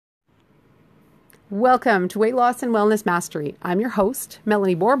Welcome to Weight Loss and Wellness Mastery. I'm your host,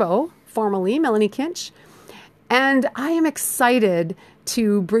 Melanie Borbo, formerly Melanie Kinch, and I am excited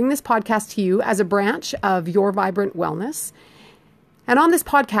to bring this podcast to you as a branch of Your Vibrant Wellness. And on this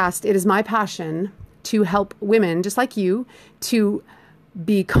podcast, it is my passion to help women just like you to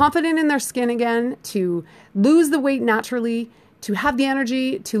be confident in their skin again, to lose the weight naturally, to have the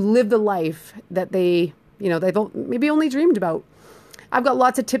energy to live the life that they've maybe only dreamed about. I've got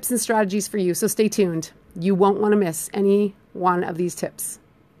lots of tips and strategies for you, so stay tuned. You won't want to miss any one of these tips.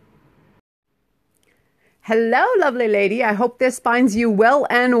 Hello, lovely lady. I hope this finds you well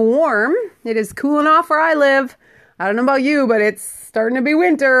and warm. It is cooling off where I live. I don't know about you, but it's starting to be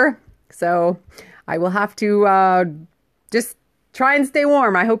winter. So I will have to just try and stay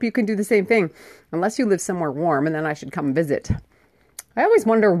warm. I hope you can do the same thing, unless you live somewhere warm, and then I should come visit. I always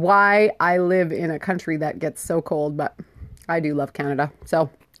wonder why I live in a country that gets so cold, but I do love Canada. So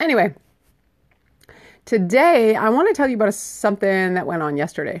anyway, today I want to tell you about something that went on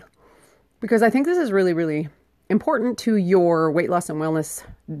yesterday, because I think this is really, really important to your weight loss and wellness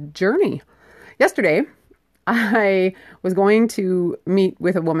journey. Yesterday, I was going to meet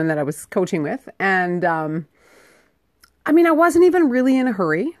with a woman that I was coaching with, and I wasn't even really in a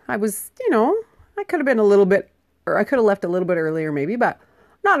hurry. I was, I could have been I could have left a little bit earlier maybe, but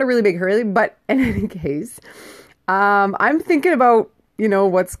not a really big hurry. But in any case, I'm thinking about,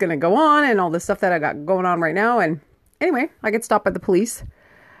 what's going to go on and all the stuff that I got going on right now. And anyway, I get stopped by the police,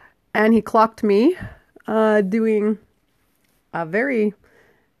 and he clocked me doing a very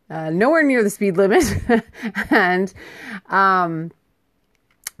nowhere near the speed limit and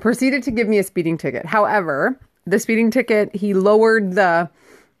proceeded to give me a speeding ticket. However, the speeding ticket, he lowered the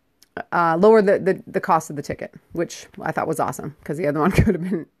cost of the ticket, which I thought was awesome because the other one could have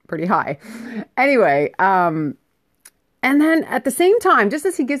been pretty high. Anyway, and then at the same time, just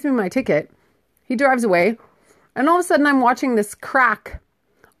as he gives me my ticket, he drives away, and all of a sudden I'm watching this crack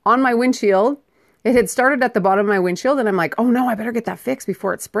on my windshield. It had started at the bottom of my windshield, and I'm like, oh no, I better get that fixed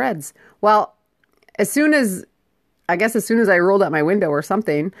before it spreads. Well, as soon as I rolled out my window or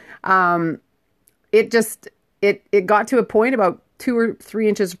something, it got to a point about 2 or 3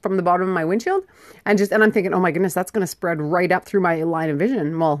 inches from the bottom of my windshield, and I'm thinking, oh my goodness, that's going to spread right up through my line of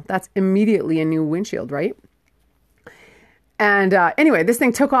vision. Well, that's immediately a new windshield, right? And anyway, this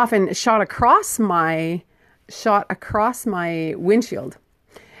thing took off and shot across my windshield.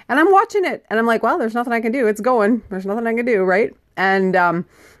 And I'm watching it, and I'm like, well, there's nothing I can do. It's going. There's nothing I can do, right? And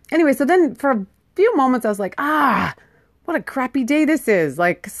anyway, so then for a few moments, I was like, what a crappy day this is.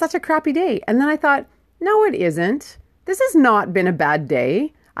 Like, such a crappy day. And then I thought, no, it isn't. This has not been a bad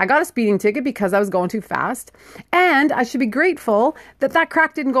day. I got a speeding ticket because I was going too fast. And I should be grateful that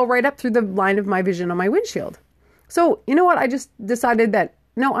crack didn't go right up through the line of my vision on my windshield. So, you know what? I just decided that,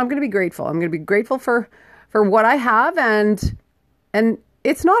 no, I'm going to be grateful. I'm going to be grateful for what I have. And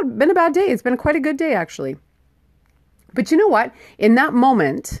it's not been a bad day. It's been quite a good day, actually. But you know what? In that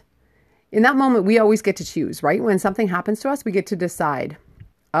moment, we always get to choose, right? When something happens to us, we get to decide,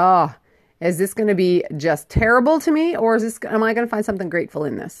 is this going to be just terrible to me, or am I going to find something grateful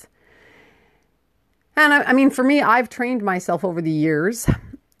in this? And for me, I've trained myself over the years,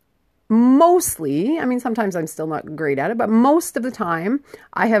 mostly, sometimes I'm still not great at it, but most of the time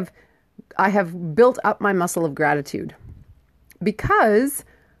I have built up my muscle of gratitude, because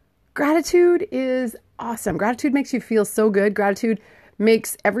gratitude is awesome. Gratitude makes you feel so good. Gratitude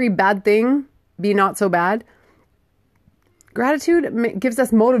makes every bad thing be not so bad. Gratitude gives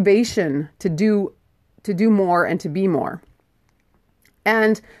us motivation to do more and to be more.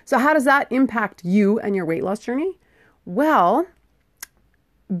 And so how does that impact you and your weight loss journey? Well,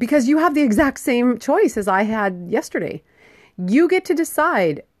 because you have the exact same choice as I had yesterday. You get to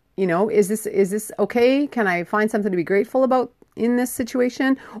decide, is this okay? Can I find something to be grateful about in this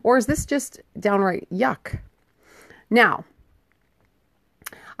situation? Or is this just downright yuck? Now,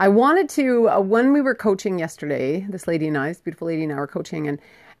 I wanted to, when we were coaching yesterday, this beautiful lady and I were coaching,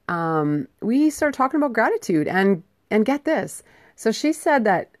 and we started talking about gratitude, and get this. So she said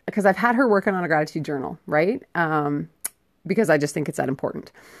that, because I've had her working on a gratitude journal, right? Because I just think it's that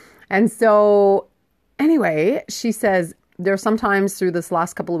important. And so anyway, she says there's sometimes through this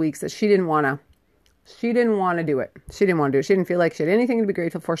last couple of weeks that she didn't want to do it. She didn't want to do it. She didn't feel like she had anything to be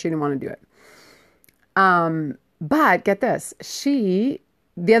grateful for. She didn't want to do it. But get this,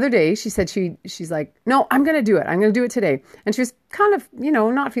 the other day, she said she's like, no, I'm going to do it. I'm going to do it today. And she was kind of,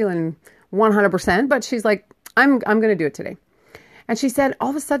 not feeling 100%, but she's like, I'm going to do it today. And she said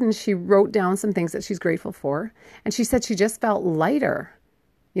all of a sudden she wrote down some things that she's grateful for. And she said she just felt lighter,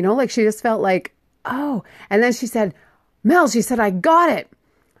 like she just felt like, oh. And then she said, Mel, she said, I got it.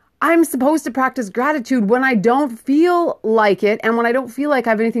 I'm supposed to practice gratitude when I don't feel like it and when I don't feel like I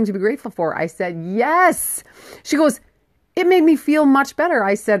have anything to be grateful for. I said, yes. She goes, it made me feel much better.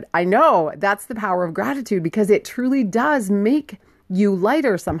 I said, I know. That's the power of gratitude, because it truly does make you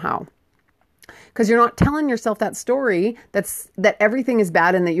lighter somehow. Because you're not telling yourself that story that everything is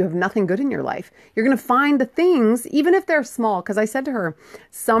bad and that you have nothing good in your life. You're going to find the things, even if they're small. Because I said to her,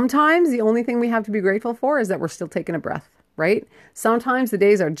 sometimes the only thing we have to be grateful for is that we're still taking a breath, right? Sometimes the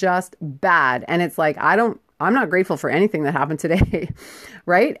days are just bad. And it's like, I'm not grateful for anything that happened today,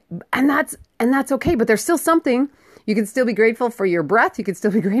 right? And that's okay. But there's still something. You can still be grateful for your breath. You can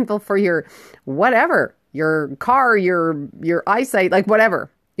still be grateful for your whatever, your car, your eyesight, like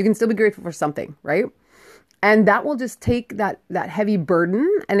whatever. You can still be grateful for something, right? And that will just take that heavy burden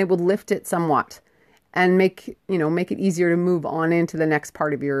and it will lift it somewhat and make it easier to move on into the next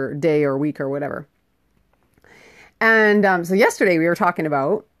part of your day or week or whatever. And so yesterday we were talking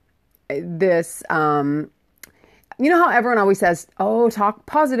about this, you know how everyone always says, oh, talk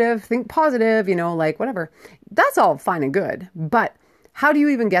positive, think positive, like whatever. That's all fine and good. But how do you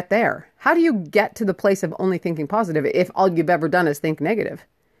even get there? How do you get to the place of only thinking positive if all you've ever done is think negative?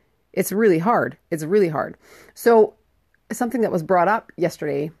 It's really hard. It's really hard. So something that was brought up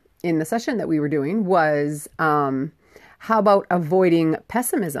yesterday in the session that we were doing was, how about avoiding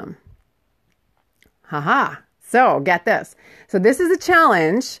pessimism? Haha. So get this. So this is a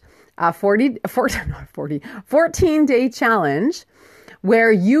challenge, 14-day challenge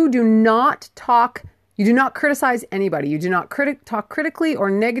where you do not criticize anybody. You do not talk critically or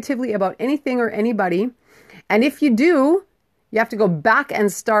negatively about anything or anybody. And if you do, you have to go back and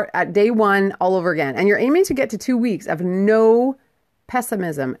start at day 1 all over again. And you're aiming to get to 2 weeks of no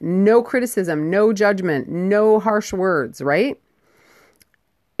pessimism, no criticism, no judgment, no harsh words, right?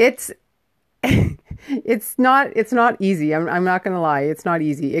 It's not easy. I'm not going to lie. It's not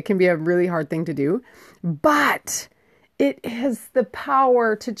easy. It can be a really hard thing to do, but it has the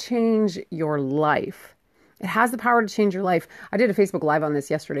power to change your life. It has the power to change your life. I did a Facebook Live on this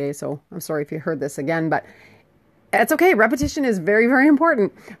yesterday, so I'm sorry if you heard this again, but it's okay. Repetition is very, very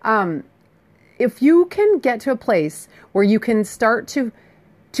important. If you can get to a place where you can start to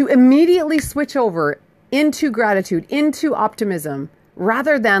immediately switch over into gratitude, into optimism,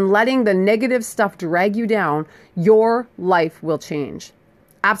 rather than letting the negative stuff drag you down, your life will change.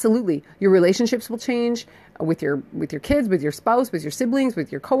 Absolutely. Your relationships will change with your kids, with your spouse, with your siblings,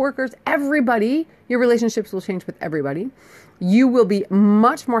 with your coworkers, everybody. Your relationships will change with everybody. You will be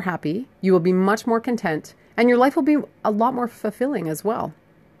much more happy. You will be much more content, and your life will be a lot more fulfilling as well.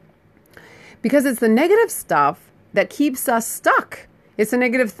 Because it's the negative stuff that keeps us stuck. It's the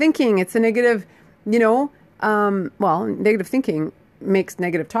negative thinking. It's the negative, negative thinking makes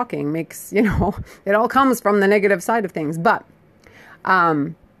negative talking, it all comes from the negative side of things. But,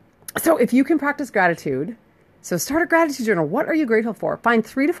 so if you can practice gratitude, so start a gratitude journal. What are you grateful for? Find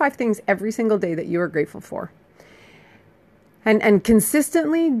 3 to 5 things every single day that you are grateful for. And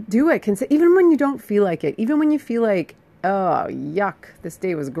consistently do it. Even when you don't feel like it, even when you feel like, oh, yuck, this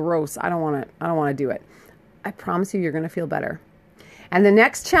day was gross. I don't want to do it. I promise you, you're going to feel better. And the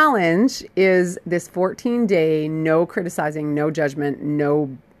next challenge is this 14-day, no criticizing, no judgment,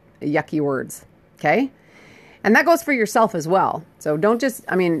 no yucky words. Okay? And that goes for yourself as well. So don't just,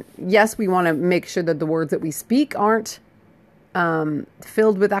 yes, we want to make sure that the words that we speak aren't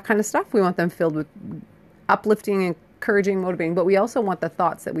filled with that kind of stuff. We want them filled with uplifting, encouraging, motivating, but we also want the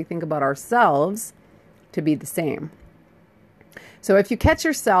thoughts that we think about ourselves to be the same. So if you catch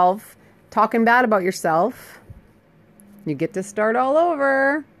yourself talking bad about yourself, you get to start all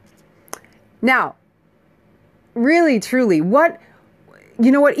over. Now, really, truly, even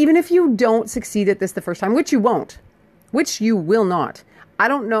if you don't succeed at this the first time, which you won't, which you will not. I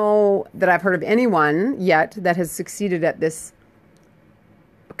don't know that I've heard of anyone yet that has succeeded at this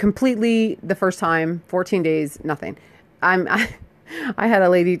completely the first time, 14 days, nothing. I had a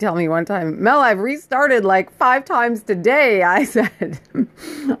lady tell me one time, Mel, I've restarted like 5 times today. I said,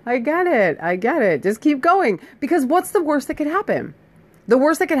 I get it. Just keep going. Because what's the worst that could happen? The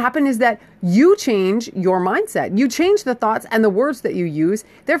worst that could happen is that you change your mindset. You change the thoughts and the words that you use.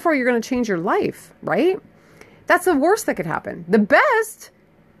 Therefore, you're going to change your life, right? That's the worst that could happen. The worst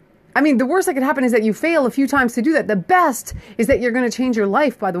that could happen is that you fail a few times to do that. The best is that you're going to change your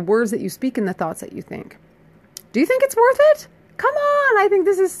life by the words that you speak and the thoughts that you think. Do you think it's worth it? Come on, I think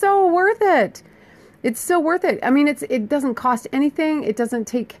this is so worth it. It's so worth it. It doesn't cost anything. It doesn't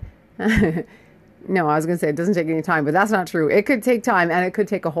take, no, I was going to say it doesn't take any time, but that's not true. It could take time and it could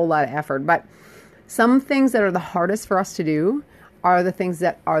take a whole lot of effort. But some things that are the hardest for us to do are the things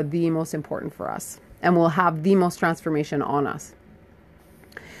that are the most important for us and will have the most transformation on us.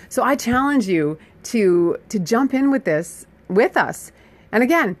 So I challenge you to jump in with this with us. And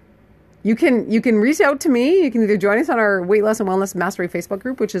again, you can reach out to me. You can either join us on our Weight Loss and Wellness Mastery Facebook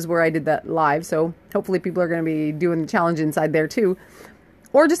group, which is where I did that live. So hopefully people are going to be doing the challenge inside there too.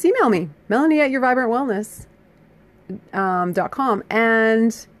 Or just email me, Melanie@YourVibrantWellness.com,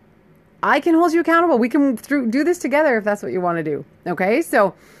 and I can hold you accountable. We can do this together if that's what you want to do. Okay?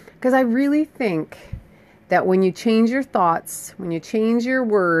 So, because I really think that when you change your thoughts, when you change your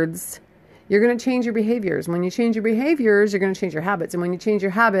words, you're going to change your behaviors. When you change your behaviors, you're going to change your habits. And when you change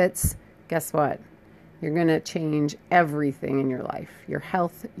your habits, guess what? You're going to change everything in your life. Your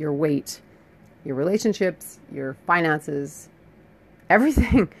health, your weight, your relationships, your finances,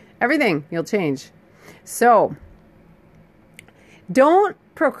 everything you'll change. So don't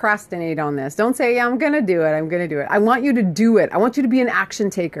procrastinate on this. Don't say, yeah, I'm going to do it. I want you to do it. I want you to be an action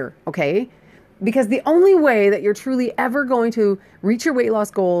taker. Okay. Because the only way that you're truly ever going to reach your weight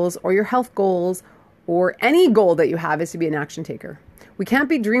loss goals or your health goals or any goal that you have is to be an action taker. We can't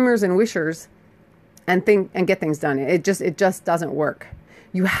be dreamers and wishers and get things done. It just doesn't work.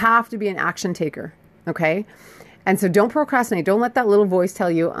 You have to be an action taker. Okay. And so don't procrastinate. Don't let that little voice tell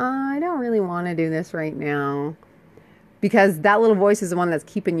you, I don't really want to do this right now. Because that little voice is the one that's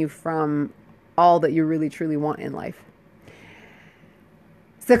keeping you from all that you really, truly want in life.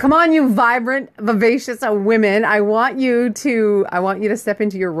 So come on, you vibrant, vivacious women. I want you to step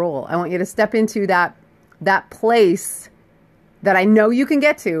into your role. I want you to step into that place that I know you can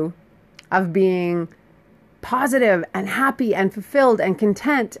get to of being positive and happy and fulfilled and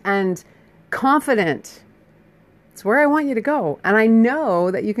content and confident. It's where I want you to go. And I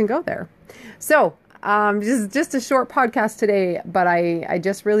know that you can go there. So just a short podcast today, but I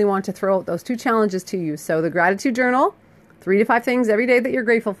just really want to throw out those 2 challenges to you. So the gratitude journal, 3 to 5 things every day that you're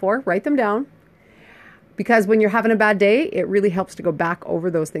grateful for. Write them down. Because when you're having a bad day, it really helps to go back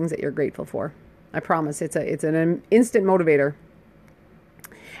over those things that you're grateful for. I promise. It's an instant motivator.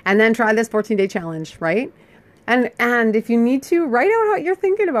 And then try this 14-day challenge, right? And if you need to, write out what you're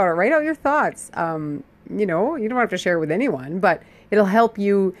thinking about it. Write out your thoughts. You don't have to share it with anyone, but it'll help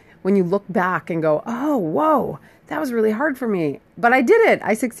you when you look back and go, oh, whoa, that was really hard for me. But I did it.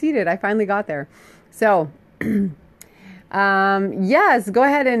 I succeeded. I finally got there. So yes, go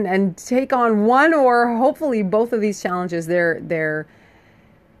ahead and take on one or hopefully both of these challenges. They're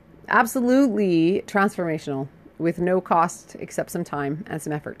absolutely transformational with no cost except some time and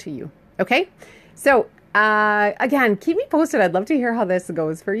some effort to you. Okay? So again, keep me posted. I'd love to hear how this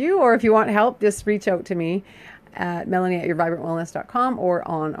goes for you. Or if you want help, just reach out to me at Melanie@YourVibrantWellness.com or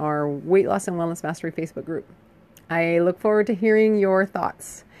on our Weight Loss and Wellness Mastery Facebook group. I look forward to hearing your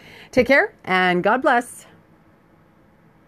thoughts. Take care and God bless.